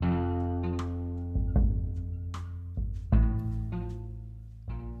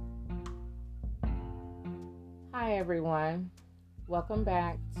Hi everyone, welcome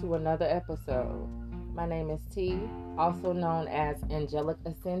back to another episode. My name is T, also known as Angelic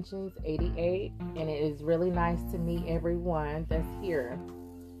Ascensions 88, and it is really nice to meet everyone that's here.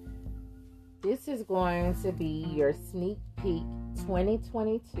 This is going to be your sneak peek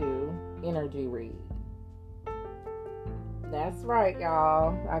 2022 energy read. That's right,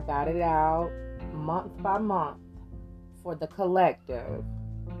 y'all. I got it out month by month for the collective.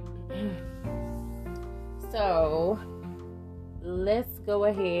 So, let's go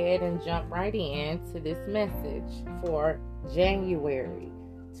ahead and jump right into this message for January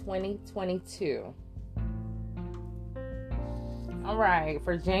 2022. All right,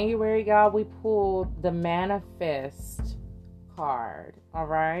 for January, y'all, we pulled the Manifest card. All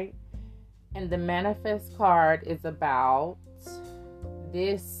right, and the Manifest card is about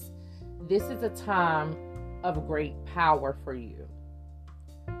this. This is a time of great power for you.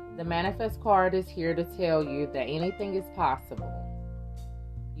 The Manifest card is here to tell you that anything is possible.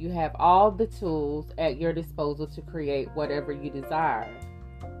 You have all the tools at your disposal to create whatever you desire.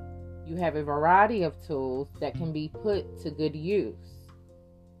 You have a variety of tools that can be put to good use.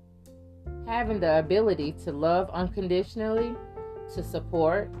 Having the ability to love unconditionally, to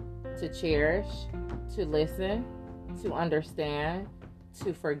support, to cherish, to listen, to understand,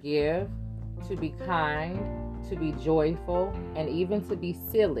 to forgive, to be kind, to be joyful, and even to be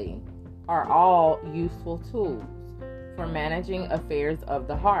silly are all useful tools for managing affairs of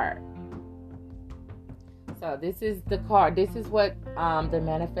the heart. So this is the card. This is what the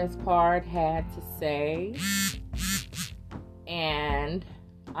Manifest card had to say. And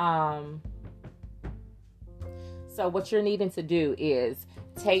so what you're needing to do is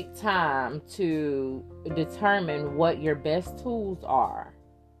take time to determine what your best tools are,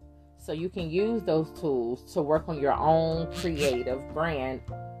 so you can use those tools to work on your own creative brand,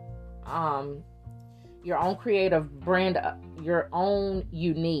 your own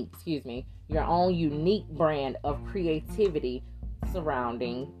unique brand of creativity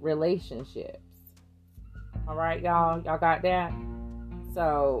surrounding relationships. All right, y'all got that?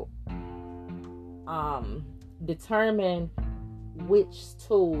 So, determine which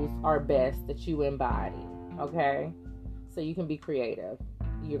tools are best that you embody, okay? So you can be creative.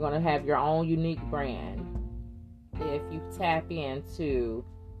 You're going to have your own unique brand if you tap into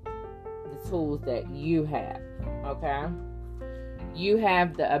the tools that you have, okay? You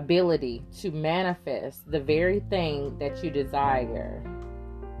have the ability to manifest the very thing that you desire.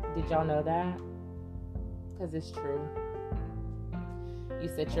 Did y'all know that? Because it's true. You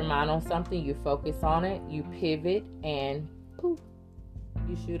set your mind on something, you focus on it, you pivot, and poof,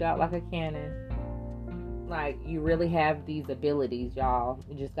 you shoot out like a cannon. Like, you really have these abilities, y'all.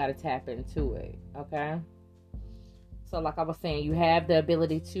 You just got to tap into it, okay? So, like I was saying, you have the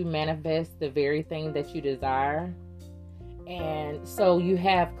ability to manifest the very thing that you desire. And so you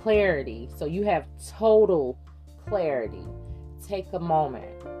have clarity. So you have total clarity. Take a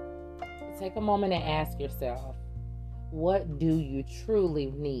moment. Take a moment and ask yourself, what do you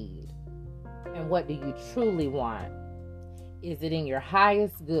truly need? And what do you truly want? Is it in your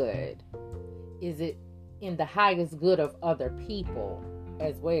highest good? Is it in the highest good of other people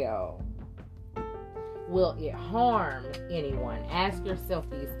as well? Will it harm anyone? Ask yourself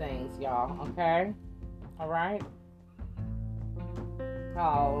these things, y'all, okay? All right?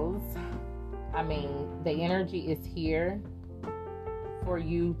 Because, the energy is here for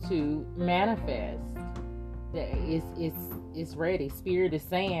you to manifest. It's ready. Spirit is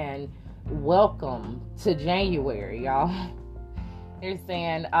saying, welcome to January, y'all. They're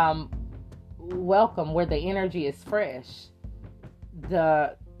saying, welcome where the energy is fresh.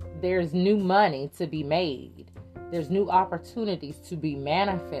 There's new money to be made. There's new opportunities to be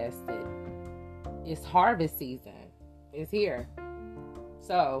manifested. It's harvest season. It's here.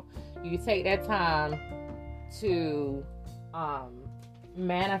 So you take that time to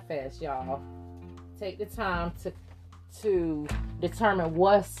manifest, y'all. Take the time to determine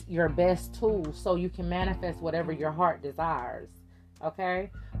what's your best tool so you can manifest whatever your heart desires. Okay?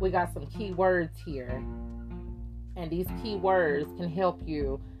 We got some key words here. And these key words can help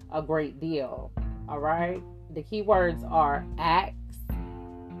you a great deal. All right? The key words are act,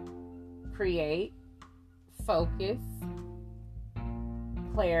 create, focus,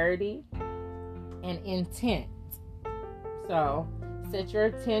 clarity, and intent. So, set your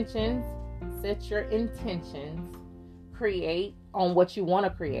intentions, create on what you want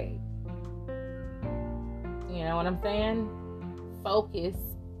to create. You know what I'm saying? Focus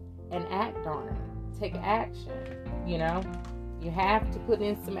and act on it. Take action, you know? You have to put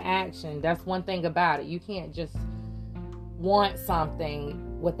in some action. That's one thing about it. You can't just want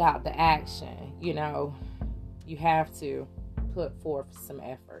something without the action, you know? You have to put forth some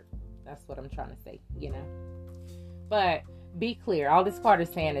effort. That's what I'm trying to say, But be clear. All this card is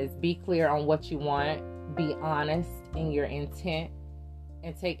saying is be clear on what you want. Be honest in your intent.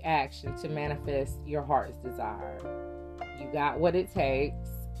 And take action to manifest your heart's desire. You got what it takes.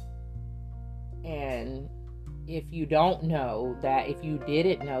 And if you don't know that, if you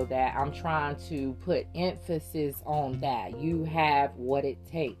didn't know that, I'm trying to put emphasis on that. You have what it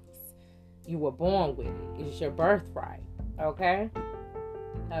takes. You were born with it. It's your birthright. Okay?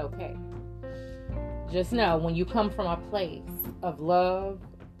 Okay. Just know, when you come from a place of love,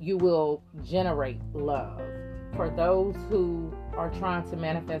 you will generate love. For those who are trying to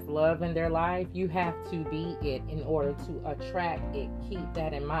manifest love in their life, you have to be it in order to attract it. Keep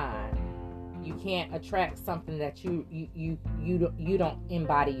that in mind. You can't attract something that you don't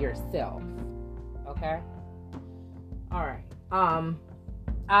embody yourself. Okay? All right.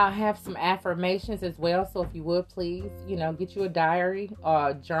 I have some affirmations as well. So if you would please, get you a diary,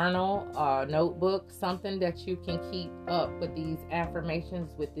 a journal, a notebook, something that you can keep up with these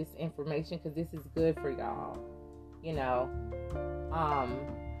affirmations, with this information, because this is good for y'all.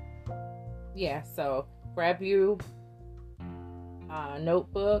 So grab you a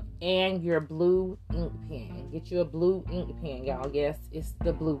notebook and your blue ink pen. Get you a blue ink pen, y'all. Yes, it's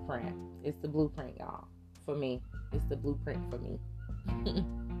the blueprint. It's the blueprint, y'all. For me, it's the blueprint for me.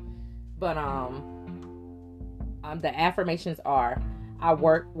 But the affirmations are: I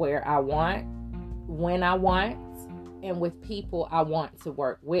work where I want, when I want, and with people I want to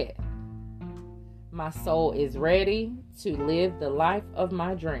work with. My soul is ready to live the life of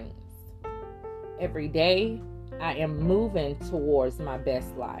my dreams. Every day, I am moving towards my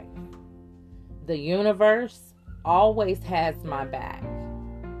best life. The universe always has my back.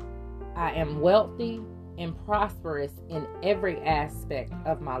 I am wealthy and prosperous in every aspect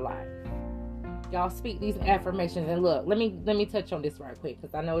of my life. Y'all speak these affirmations, and look, let me touch on this right quick,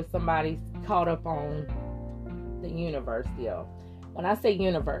 because I know somebody's caught up on the universe deal. When I say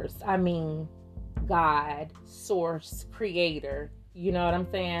universe, I mean God, source, creator. You know what I'm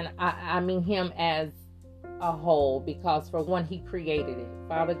saying? I mean him as a whole, because for one, he created it.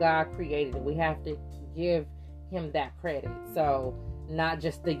 Father God created it. We have to give him that credit. So not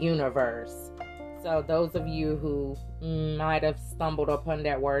just the universe. So those of you who might have stumbled upon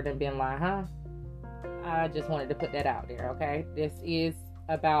that word and been like, I just wanted to put that out there, okay? This is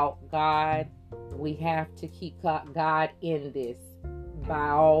about God. We have to keep God in this by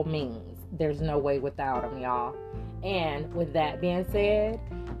all means. There's no way without him, y'all. And with that being said,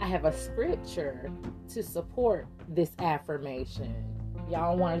 I have a scripture to support this affirmation.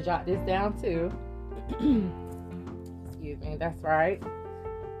 Y'all want to jot this down too. Excuse me, that's right.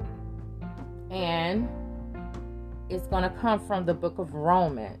 And it's going to come from the book of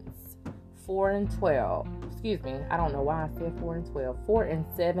Romans 4 and 12. Excuse me, I don't know why I said 4 and 12. 4 and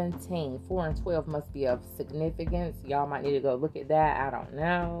 17. 4 and 12 must be of significance. Y'all might need to go look at that. I don't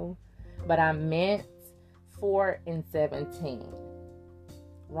know. But I meant 4 and 17.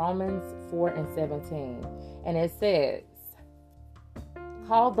 Romans 4 and 17. And it says,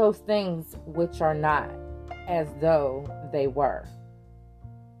 call those things which are not as though they were.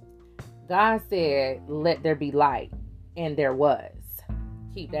 God said, let there be light, and there was.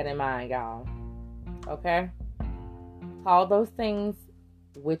 Keep that in mind, y'all. Okay? Call those things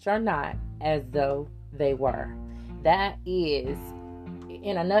which are not as though they were. That is,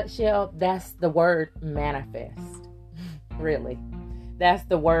 in a nutshell, that's the word manifest. Really. That's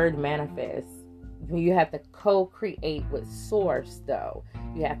the word manifest. You have to co-create with source, though.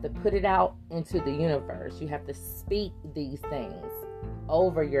 You have to put it out into the universe. You have to speak these things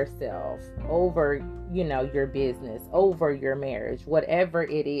over yourself, over, your business, over your marriage, whatever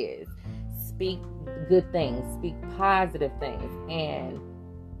it is. Speak good things, speak positive things, and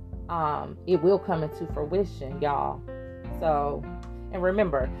it will come into fruition, y'all. So, and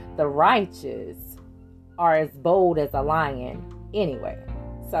remember, the righteous are as bold as a lion anyway.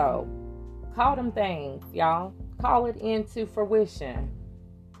 So, call them things, y'all. Call it into fruition.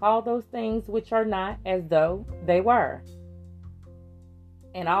 Call those things which are not as though they were.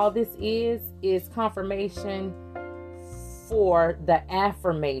 And all this is confirmation for the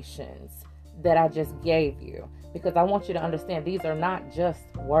affirmations that I just gave you. Because I want you to understand, these are not just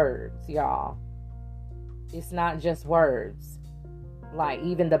words, y'all. It's not just words. Like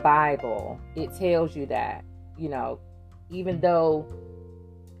even the Bible, it tells you that, even though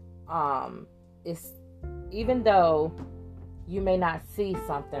you may not see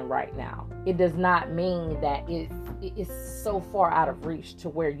something right now, it does not mean that it's so far out of reach to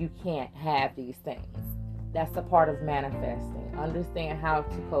where you can't have these things. That's a part of manifesting. Understand how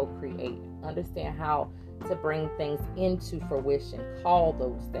to co-create. Understand how to bring things into fruition. Call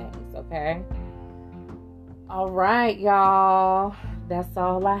those things, okay? All right, y'all. That's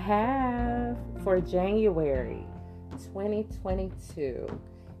all I have for January 2022.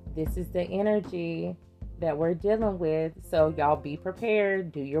 This is the energy that we're dealing with. So y'all be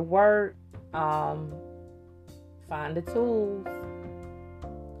prepared. Do your work. Find the tools.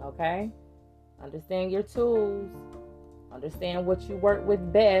 Okay? Understand your tools. Understand what you work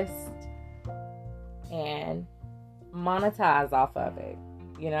with best. And monetize off of it.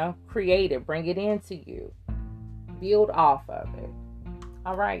 Create it. Bring it into you. Build off of it.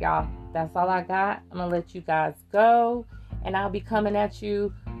 All right, y'all. That's all I got. I'm going to let you guys go. And I'll be coming at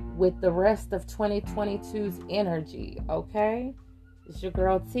you with the rest of 2022's energy. Okay? It's your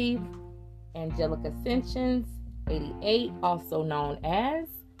girl T, Angelic Ascensions 88, also known as,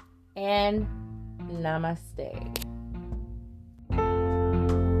 and namaste.